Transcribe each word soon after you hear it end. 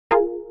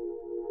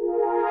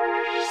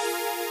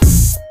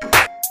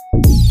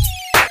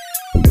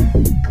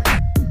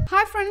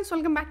friends,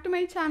 welcome back to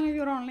my channel,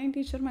 your online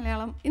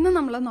Teacher-Malayalam. ഇന്ന്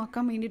നമ്മൾ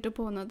നോക്കാൻ വേണ്ടിയിട്ട്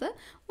പോകുന്നത്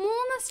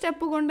 3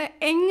 സ്റ്റെപ്പ് കൊണ്ട്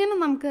എങ്ങനെ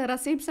നമുക്ക്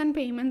receipts and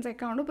payments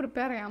account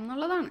prepare ചെയ്യാം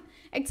എന്നുള്ളതാണ്.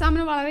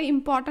 എക്സാമിന് വളരെ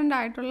ഇമ്പോർട്ടൻ്റ്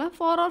ആയിട്ടുള്ള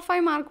 4 or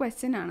 5 മാർക്ക്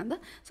ക്വസ്റ്റ്യൻ ആണിത്.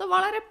 സോ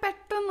വളരെ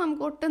പെട്ടെന്ന്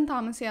നമുക്ക് ഒട്ടും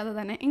താമസിയാതെ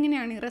തന്നെ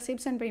എങ്ങനെയാണ് ഈ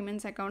receipts and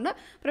payments account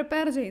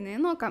prepare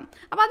ചെയ്യുന്നതെന്ന് നോക്കാം.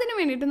 അപ്പോൾ അതിന്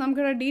വേണ്ടിയിട്ട്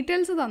നമുക്കിവിടെ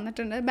ഡീറ്റെയിൽസ്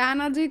തന്നിട്ടുണ്ട്.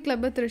 ബാനർജി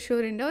ക്ലബ്ബ്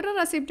തൃശ്ശൂരിൻ്റെ ഒരു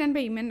റെസിപ്റ്റ് ആൻഡ്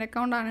പേയ്മെൻറ്റ്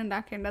അക്കൗണ്ടാണ്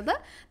ഉണ്ടാക്കേണ്ടത്.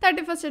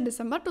 31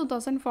 ഡിസംബർ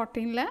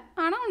 2014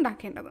 ആണ്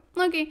ഉണ്ടാക്കേണ്ടത്.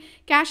 ഓക്കെ,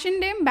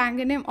 ക്യാഷിൻ്റെയും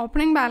ബാങ്കിൻ്റെയും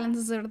ഓപ്പണിംഗ്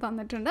ബാലൻസസ് ഇവിടെ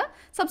തന്നിട്ടുണ്ട്.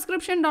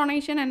 Subscription,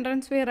 donation,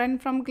 entrance fee,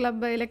 rent from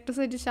club,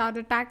 electricity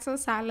charge,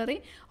 taxes, salary,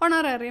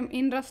 honorarium,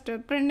 interest,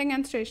 printing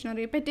and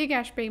stationery, petty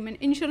cash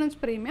payment, insurance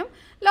premium,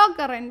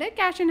 locker rent,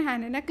 cash in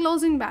ഹാൻഡിൻ്റെ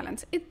closing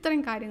balance,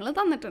 ഇത്രയും കാര്യങ്ങൾ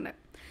തന്നിട്ടുണ്ട്.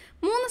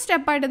 3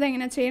 സ്റ്റെപ്പായിട്ട് ഇത്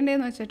എങ്ങനെ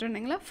ചെയ്യേണ്ടതെന്ന്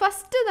വെച്ചിട്ടുണ്ടെങ്കിൽ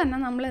ഫസ്റ്റ് തന്നെ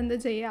നമ്മൾ എന്ത്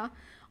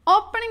ചെയ്യുക,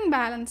 ഓപ്പണിംഗ്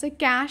ബാലൻസ്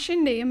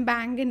ക്യാഷിൻ്റെയും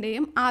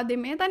ബാങ്കിൻ്റെയും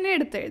ആദ്യമേ തന്നെ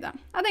എടുത്തെഴുതാം.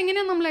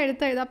 അതെങ്ങനെയാണ് നമ്മൾ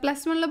എടുത്തെഴുതാം?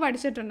 +1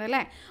 പഠിച്ചിട്ടുണ്ട്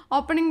അല്ലേ?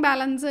 ഓപ്പണിംഗ്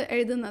ബാലൻസ്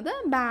എഴുതുന്നത്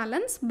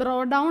ബാലൻസ് ബ്രോ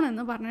ഡൗൺ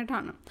എന്ന്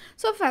പറഞ്ഞിട്ടാണ്.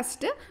 So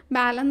first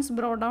balance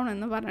bro down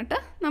എന്ന് പറഞ്ഞിട്ട്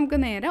നമുക്ക്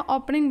നേരെ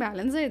ഓപ്പണിംഗ്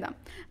ബാലൻസ് എഴുതാം.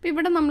 അപ്പോൾ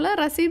ഇവിടെ നമ്മൾ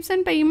റെസീപ്റ്റ്സ്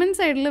ആൻഡ് പേയ്മെൻറ്റ്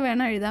സൈഡിൽ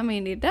വേണം എഴുതാൻ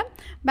വേണ്ടിയിട്ട്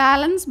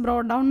ബാലൻസ് ബ്രോ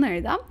ഡൗൺ എന്ന്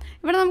എഴുതാം.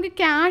 ഇവിടെ നമുക്ക്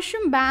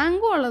ക്യാഷും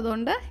ബാങ്കും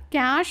ഉള്ളതുകൊണ്ട്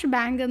ക്യാഷ്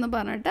ബാങ്ക് എന്ന്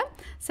പറഞ്ഞിട്ട്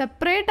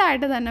സെപ്പറേറ്റ്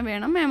ആയിട്ട് തന്നെ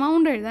വേണം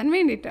എമൗണ്ട് എഴുതാൻ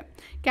വേണ്ടിയിട്ട്.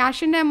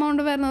 ക്യാഷിൻ്റെ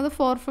എമൗണ്ട് വരുന്നത്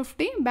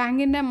 450,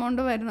 ബാങ്കിൻ്റെ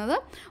എമൗണ്ട് വരുന്നത്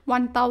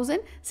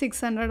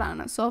 1600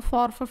 ആണ്. സോ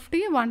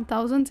 450,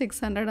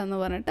 1600 എന്ന്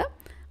പറഞ്ഞിട്ട്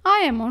ആ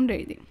എമൗണ്ട്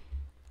എഴുതി.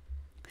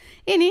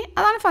 ഇനി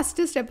അതാണ്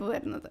ഫസ്റ്റ് സ്റ്റെപ്പ്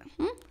വരുന്നത്.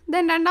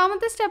 ദെൻ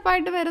രണ്ടാമത്തെ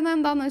സ്റ്റെപ്പായിട്ട് വരുന്നത്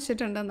എന്താണെന്ന്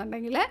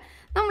വെച്ചിട്ടുണ്ടെന്നുണ്ടെങ്കിൽ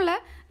നമ്മൾ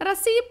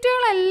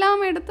റെസീപ്റ്റുകളെല്ലാം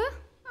എടുത്ത്,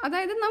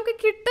 അതായത് നമുക്ക്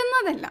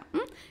കിട്ടുന്നതെല്ലാം,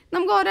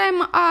 നമുക്ക്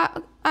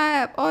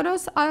ഓരോ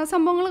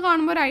സംഭവങ്ങൾ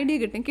കാണുമ്പോൾ ഒരു ഐഡിയ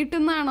കിട്ടും,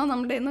 കിട്ടുന്നതാണോ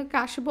നമ്മുടെ ഇന്ന്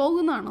ക്യാഷ്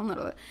പോകുന്നതാണോ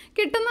എന്നുള്ളത്.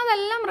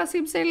 കിട്ടുന്നതെല്ലാം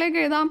റെസിപ്റ്റ് സൈഡിലേക്ക്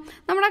എഴുതാം,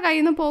 നമ്മുടെ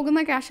കയ്യിൽ നിന്ന് പോകുന്ന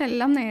ക്യാഷ്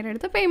എല്ലാം നേരെ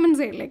എടുത്ത് പേയ്മെൻറ്റ്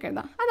സൈഡിലേക്ക്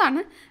എഴുതാം.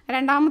 അതാണ്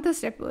രണ്ടാമത്തെ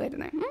സ്റ്റെപ്പ്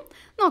വരുന്നത്.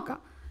 നോക്കാം,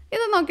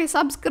 ഇത് നോക്കി.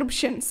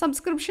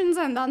 സബ്സ്ക്രിപ്ഷൻസ്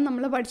എന്താണെന്ന്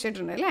നമ്മൾ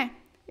പഠിച്ചിട്ടുണ്ട് അല്ലേ?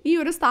 ഈ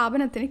ഒരു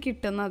സ്ഥാപനത്തിന്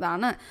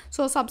കിട്ടുന്നതാണ്.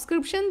 സോ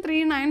സബ്സ്ക്രിപ്ഷൻ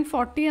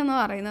 3940 എന്ന്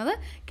പറയുന്നത്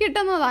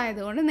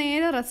കിട്ടുന്നതായതുകൊണ്ട്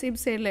നേരെ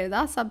റെസിപ്റ്റ് സൈഡിൽ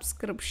എഴുതാം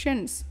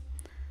സബ്സ്ക്രിപ്ഷൻസ്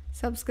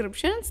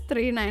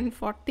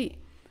 3940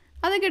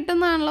 അത്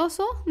കിട്ടുന്നതാണല്ലോ.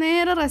 സോ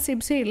നേരെ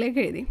റെസിപ്റ്റ് സൈഡിലേക്ക്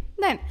എഴുതി.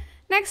 ദെൻ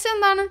നെക്സ്റ്റ്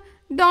എന്താണ്?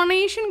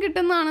 ഡൊണേഷൻ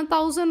കിട്ടുന്നതാണ്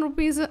 1000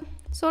 rupees.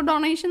 സോ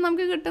ഡൊണേഷൻ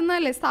നമുക്ക്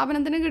കിട്ടുന്നതല്ലേ,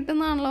 സ്ഥാപനത്തിന്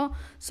കിട്ടുന്നതാണല്ലോ.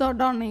 സോ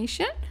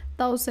ഡൊണേഷൻ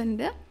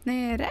 1000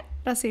 നേരെ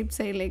റെസിപ്റ്റ്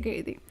സൈഡിലേക്ക്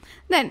എഴുതി.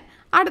 ദെൻ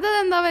അടുത്തത്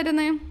എന്താ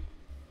വരുന്നത്?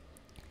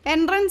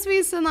 എൻട്രൻസ്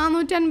ഫീസ്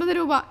 450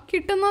 രൂപ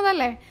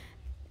കിട്ടുന്നതല്ലേ.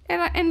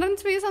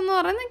 എൻട്രൻസ് ഫീസ് എന്ന്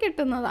പറയുന്നത്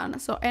കിട്ടുന്നതാണ്.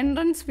 സോ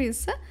എൻട്രൻസ്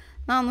ഫീസ്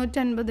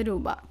 450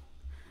 രൂപ.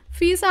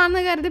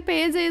 ഫീസാണെന്ന് കരുതി പേ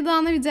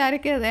ചെയ്തതാണെന്ന്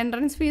വിചാരിക്കരുത്.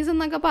 എൻട്രൻസ് ഫീസ്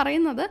എന്നൊക്കെ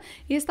പറയുന്നത്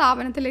ഈ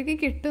സ്ഥാപനത്തിലേക്ക്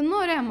കിട്ടുന്ന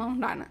ഒരു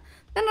എമൗണ്ടാണ്.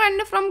 Then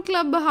rent from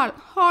club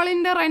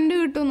ഹാളിൻ്റെ rent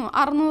കിട്ടുന്നു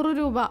 600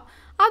 രൂപ.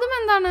 അതും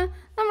എന്താണ്?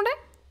 നമ്മുടെ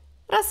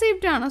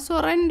റെസിപ്റ്റാണ്. സോ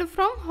റെൻറ്റ്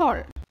ഫ്രം ഹാൾ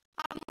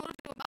 600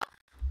 രൂപ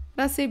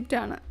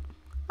റെസിപ്റ്റാണ്.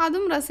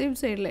 അതും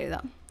റെസിപ്റ്റ് സൈഡിൽ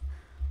എഴുതാം.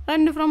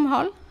 റെൻറ്റ് ഫ്രം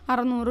ഹാൾ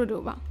 600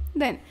 രൂപ.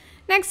 ദെൻ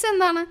നെക്സ്റ്റ്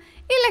എന്താണ്?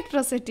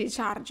 Electricity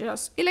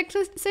charges.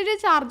 ഇലക്ട്രിസിറ്റി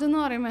ചാർജ് എന്ന്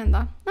പറയുമ്പോൾ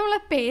എന്താ? നമ്മൾ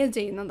പേ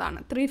ചെയ്യുന്നതാണ്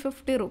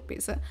 350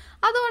 rupees.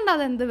 അതുകൊണ്ട്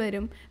അതെന്ത്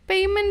വരും?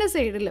 പേയ്മെൻറ്റ്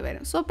സൈഡിൽ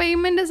വരും. സോ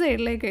പേയ്മെൻറ്റ്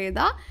സൈഡിലേക്ക്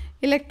എഴുതാം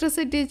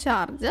ഇലക്ട്രിസിറ്റി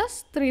ചാർജസ്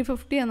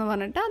 350 എന്ന്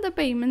പറഞ്ഞിട്ട് അത്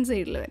പേയ്മെൻറ്റ്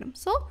സൈഡിൽ വരും.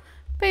 സോ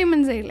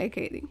പേയ്മെൻറ്റ് സൈഡിലേക്ക്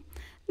എഴുതി.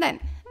 ദെൻ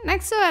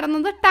നെക്സ്റ്റ്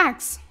വരുന്നത്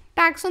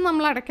ടാക്സും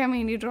നമ്മൾ അടയ്ക്കാൻ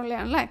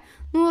വേണ്ടിയിട്ടുള്ളതാണ് അല്ലേ?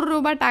 100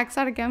 രൂപ ടാക്സ്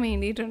അടയ്ക്കാൻ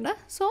വേണ്ടിയിട്ടുണ്ട്.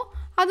 സോ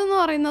അതെന്ന്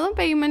പറയുന്നതും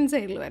പേയ്മെൻറ്റ്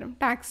സൈഡിൽ വരും.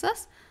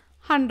 ടാക്സസ്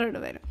 100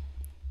 വരും.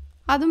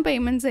 അതും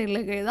പേയ്മെൻറ്റ്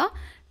സൈഡിലേക്ക് എഴുതാം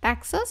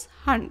ടാക്സസ്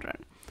 100.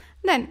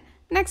 ദെൻ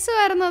നെക്സ്റ്റ്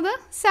വരുന്നത്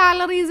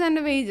സാലറീസ്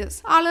ആൻഡ് വേജസ്.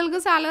 ആളുകൾക്ക്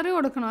സാലറി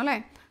കൊടുക്കണം അല്ലേ?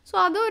 സോ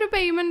അതും ഒരു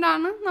പേയ്മെൻ്റ്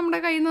ആണ്, നമ്മുടെ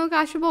കയ്യിൽ നിന്ന്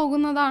കാശ്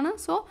പോകുന്നതാണ്.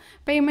 സോ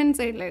പേയ്മെൻറ്റ്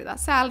സൈഡിൽ എഴുതാം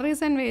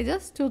salaries and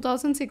wages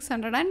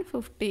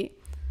 2650.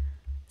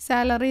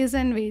 Salaries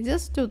and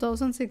wages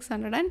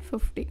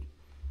 2650.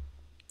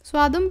 So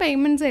അതും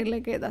പേയ്മെൻറ്റ്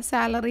സൈഡിലേക്ക് എഴുതാം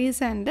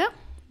salaries and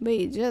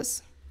wages.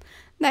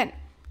 Then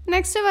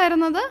next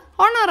വരുന്നത്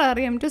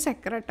ഓണറേറിയം ടു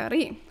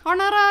സെക്രട്ടറി.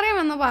 ഓണറേറിയം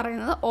എന്ന്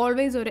പറയുന്നത്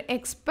ഓൾവേസ് ഒരു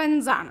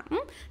എക്സ്പെൻസ് ആണ്.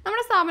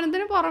 നമ്മുടെ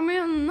സ്ഥാപനത്തിന് പുറമേ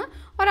നിന്ന്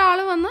ഒരാൾ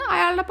വന്ന്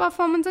അയാളുടെ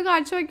പെർഫോമൻസ്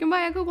കാഴ്ചവെക്കുമ്പോൾ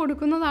അയാൾക്ക്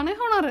കൊടുക്കുന്നതാണ്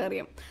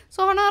ഓണറേറിയം. സോ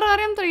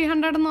ഓണറേറിയം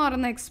 300 എന്ന്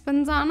പറയുന്ന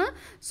എക്സ്പെൻസ് ആണ്.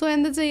 സോ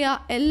എന്ത് ചെയ്യുക,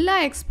 എല്ലാ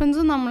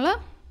എക്സ്പെൻസും നമ്മൾ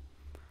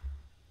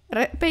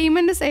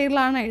പേയ്മെൻറ്റ്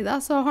സൈഡിലാണ് എഴുതുക.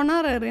 സോ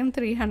ഓണറേറിയം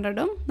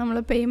 300 നമ്മൾ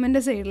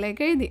പേയ്മെൻറ്റ്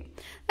സൈഡിലേക്ക് എഴുതി.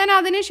 then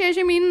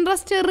അതിനുശേഷം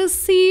ഇൻട്രസ്റ്റ്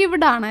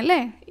റിസീവ്ഡ് ആണ്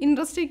അല്ലേ?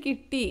 ഇൻട്രസ്റ്റ്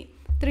കിട്ടി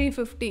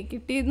 350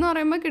 കിട്ടി എന്ന്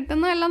പറയുമ്പോൾ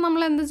കിട്ടുന്നതെല്ലാം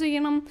നമ്മൾ എന്ത്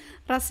ചെയ്യണം?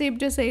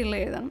 റെസിപ്റ്റ് സൈഡിൽ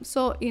എഴുതണം.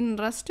 സോ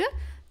ഇൻട്രസ്റ്റ്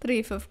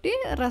 350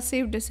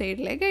 റെസിപ്റ്റ്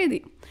സൈഡിലേക്ക് എഴുതി.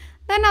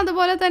 ദെൻ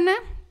അതുപോലെ തന്നെ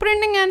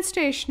പ്രിൻറ്റിംഗ് ആൻഡ്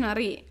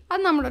സ്റ്റേഷനറി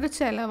അത് നമ്മളൊരു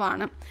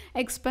ചിലവാണ്,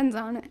 എക്സ്പെൻസ്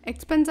ആണ്.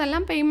 എക്സ്പെൻസ്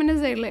എല്ലാം പേയ്മെൻറ്റ്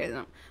സൈഡിൽ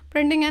എഴുതണം.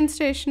 Printing and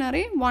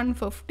stationery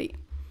 150.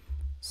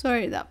 സോ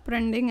എഴുതാം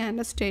printing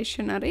and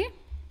stationery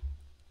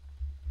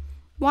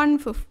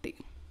 150.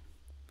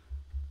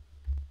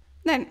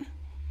 Then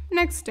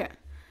next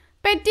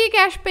petty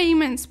cash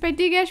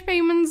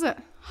payments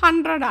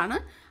 100 ആണ്.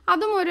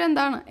 അതും ഒരു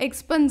എന്താണ്?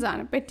 എക്സ്പെൻസ്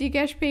ആണ്. പെറ്റി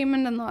ക്യാഷ്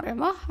പേയ്മെൻറ്റ് എന്ന്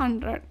പറയുമ്പോൾ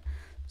 100.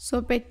 സോ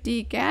പെറ്റി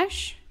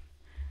ക്യാഷ്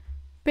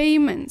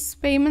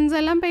പേയ്മെൻറ്റ്സ്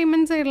എല്ലാം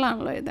payment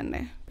സൈഡിലാണല്ലോ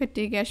എഴുതണ്ടേ.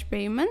 Petty cash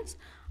payments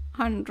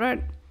 100.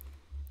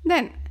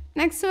 Then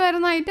next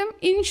വരുന്ന ഐറ്റം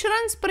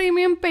ഇൻഷുറൻസ്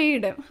പ്രീമിയം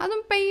പെയ്ഡ്.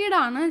 അതും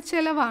പെയ്ഡാണ്,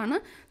 ചിലവാണ്.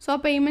 സോ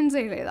പേയ്മെൻറ്റ്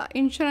സൈഡിൽ എഴുതാം.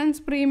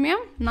 Insurance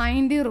premium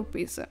 90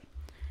 rupees.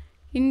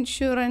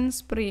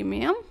 Insurance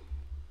premium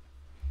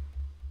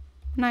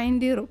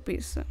 90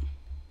 rupees.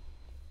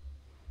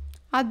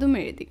 അതും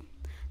എഴുതി.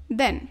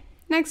 Then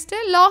next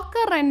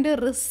locker rent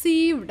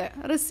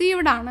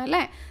received ആണ്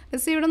അല്ലേ.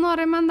 റിസീവ്ഡ് എന്ന്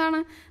പറയുമ്പോൾ എന്താണ്,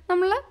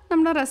 നമ്മൾ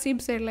നമ്മുടെ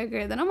റെസീപ്റ്റ് സൈഡിലേക്ക്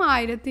എഴുതണം.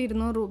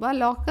 1200 രൂപ.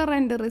 ലോക്കർ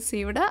റെൻറ്റ്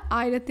റിസീവ്ഡ്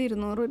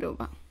 1200 രൂപ.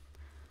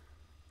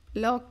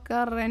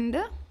 ലോക്കർ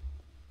റെൻറ്റ്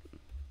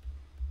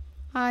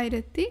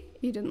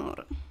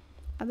 1200,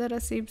 അത്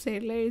റെസീപ്റ്റ്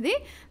സൈഡിൽ എഴുതി.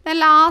 ദെൻ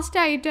ലാസ്റ്റ്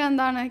ഐറ്റം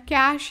എന്താണ്,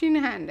 ക്യാഷ് ഇൻ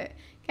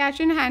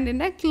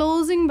ഹാൻഡിൻ്റെ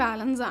ക്ലോസിംഗ്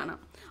ബാലൻസ് ആണ്.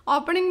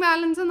 ഓപ്പണിംഗ്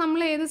ബാലൻസ് നമ്മൾ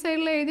ഏത്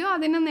സൈഡിൽ എഴുതിയോ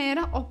അതിന്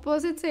നേരെ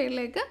ഓപ്പോസിറ്റ്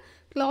സൈഡിലേക്ക്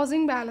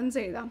ക്ലോസിംഗ് ബാലൻസ്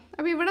എഴുതാം.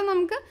 അപ്പോൾ ഇവിടെ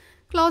നമുക്ക്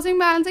ക്ലോസിംഗ്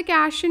ബാലൻസ്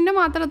ക്യാഷിൻ്റെ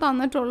മാത്രമേ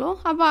തന്നിട്ടുള്ളൂ.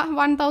 അപ്പോൾ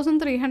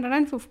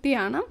 1350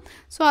 ആണ്.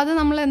 സോ അത്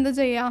നമ്മൾ എന്ത്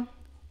ചെയ്യാം,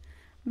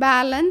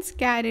 ബാലൻസ്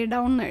ക്യാരി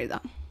ഡൗൺ എന്ന്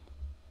എഴുതാം.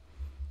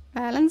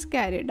 Balance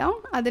carry down.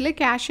 അതിൽ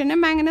ക്യാഷിൻ്റെ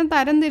ബാങ്കിനെ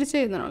തരം തിരിച്ച്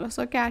എഴുതണമല്ലോ.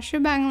 സോ ക്യാഷ്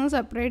ബാങ്കിൽ നിന്ന്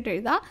സെപ്പറേറ്റ്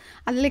എഴുതാം.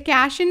 അതിൽ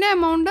ക്യാഷിൻ്റെ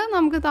എമൗണ്ട്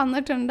നമുക്ക്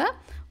തന്നിട്ടുണ്ട്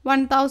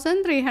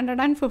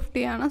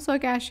 1350 ആണ്. സോ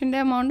ക്യാഷിൻ്റെ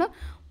എമൗണ്ട്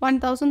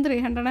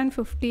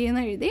 1350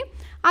 എന്ന് എഴുതി.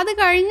 അത്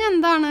കഴിഞ്ഞ്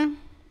എന്താണ്,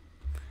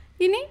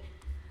 ഇനി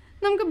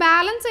നമുക്ക്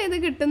ബാലൻസ് ചെയ്ത്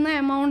കിട്ടുന്ന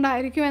എമൗണ്ട്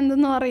ആയിരിക്കും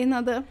എന്തെന്ന്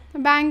പറയുന്നത്,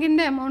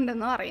 ബാങ്കിൻ്റെ എമൗണ്ട്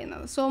എന്ന്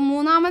പറയുന്നത്. സോ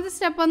മൂന്നാമത്തെ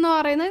സ്റ്റെപ്പ് എന്ന്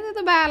പറയുന്നത്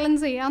ഇത്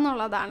ബാലൻസ് ചെയ്യുക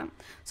എന്നുള്ളതാണ്.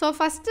 സോ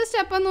ഫസ്റ്റ്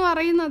സ്റ്റെപ്പ് എന്ന്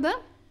പറയുന്നത്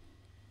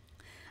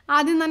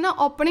ആദ്യം തന്നെ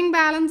ഓപ്പണിംഗ്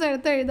ബാലൻസ്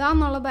എഴുതുക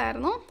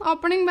എന്നുള്ളതായിരുന്നു.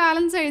 ഓപ്പണിംഗ്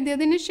ബാലൻസ്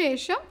എഴുതിയതിന്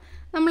ശേഷം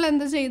നമ്മൾ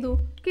എന്ത് ചെയ്തു,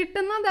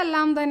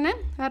 കിട്ടുന്നതെല്ലാം തന്നെ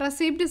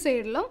റെസിപ്റ്റ്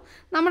സൈഡിലും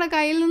നമ്മുടെ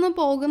കയ്യിൽ നിന്ന്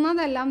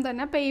പോകുന്നതെല്ലാം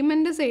തന്നെ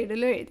പേയ്മെൻറ്റ്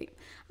സൈഡിലും എഴുതി.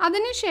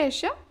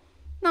 അതിനുശേഷം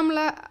നമ്മൾ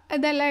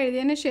ഇതെല്ലാം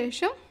എഴുതിയതിന്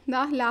ശേഷം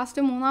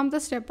ലാസ്റ്റ് മൂന്നാമത്തെ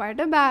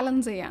സ്റ്റെപ്പായിട്ട്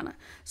ബാലൻസ് ചെയ്യാണ്.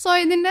 സോ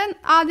ഇതിൻ്റെ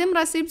ആദ്യം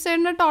റെസിപ്റ്റ്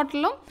സൈഡിൻ്റെ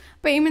ടോട്ടലും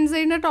പേയ്മെൻറ്റ്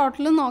സൈഡിൻ്റെ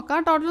ടോട്ടലും നോക്കാം.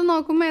 ടോട്ടൽ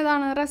നോക്കുമ്പോൾ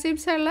ഏതാണ്,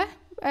 റെസിപ്റ്റ് സൈഡിലെ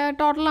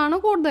ടോട്ടലാണ്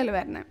കൂടുതൽ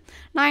വരുന്നത്.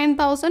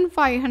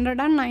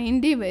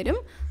 9590 വരും.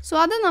 സോ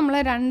അത് നമ്മൾ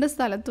രണ്ട്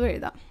സ്ഥലത്തും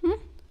എഴുതാം.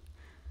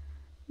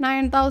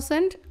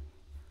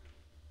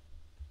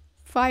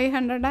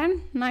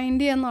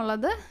 9590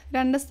 എന്നുള്ളത്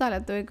രണ്ട്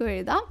സ്ഥലത്തേക്കും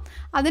എഴുതാം.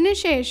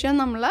 അതിനുശേഷം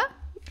നമ്മൾ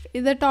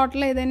ഇത്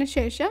ടോട്ടൽ ചെയ്തതിന്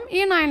ശേഷം ഈ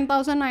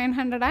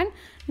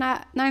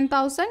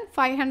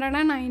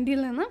 9590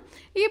 നിന്ന്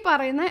ഈ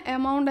പറയുന്ന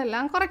എമൗണ്ട്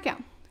എല്ലാം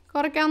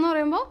കുറയ്ക്കാമെന്ന്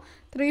പറയുമ്പോൾ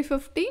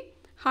 350,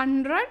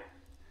 100,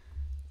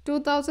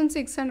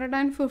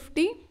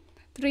 2650,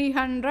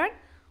 300,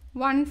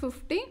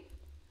 150,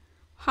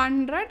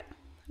 100,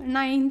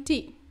 90,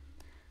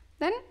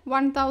 then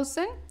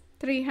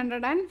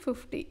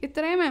 1350.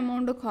 ഇത്രയും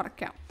എമൗണ്ട്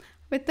കുറയ്ക്കാം.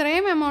 അപ്പോൾ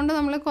ഇത്രയും എമൗണ്ട്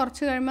നമ്മൾ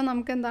കുറച്ച് കഴിയുമ്പോൾ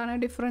നമുക്ക് എന്താണ്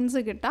ഡിഫറൻസ്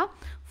കിട്ടുക,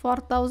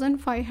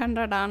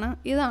 4500 ആണ്.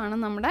 ഇതാണ്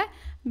നമ്മുടെ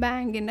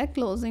ബാങ്കിൻ്റെ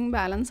ക്ലോസിംഗ്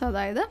ബാലൻസ്,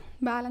 അതായത്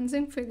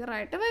ബാലൻസിങ്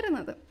ഫിഗറായിട്ട്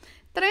വരുന്നത്.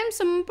 ഇത്രയും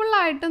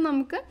സിമ്പിളായിട്ട്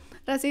നമുക്ക്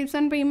receipts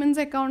and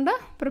payments account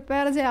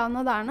prepare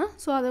ചെയ്യാവുന്നതാണ്.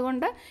 സോ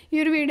അതുകൊണ്ട് ഈ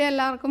ഒരു വീഡിയോ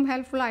എല്ലാവർക്കും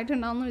ഹെൽപ്ഫുൾ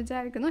ആയിട്ടുണ്ടാവുമെന്ന്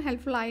വിചാരിക്കുന്നു.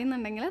 ഹെൽപ്ഫുൾ ആയി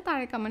എന്നുണ്ടെങ്കിൽ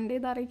താഴെ കമൻറ്റ്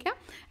ചെയ്ത് അറിയിക്കാം.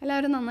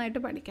 എല്ലാവരും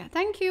നന്നായിട്ട് പഠിക്കുക.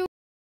 Thank you.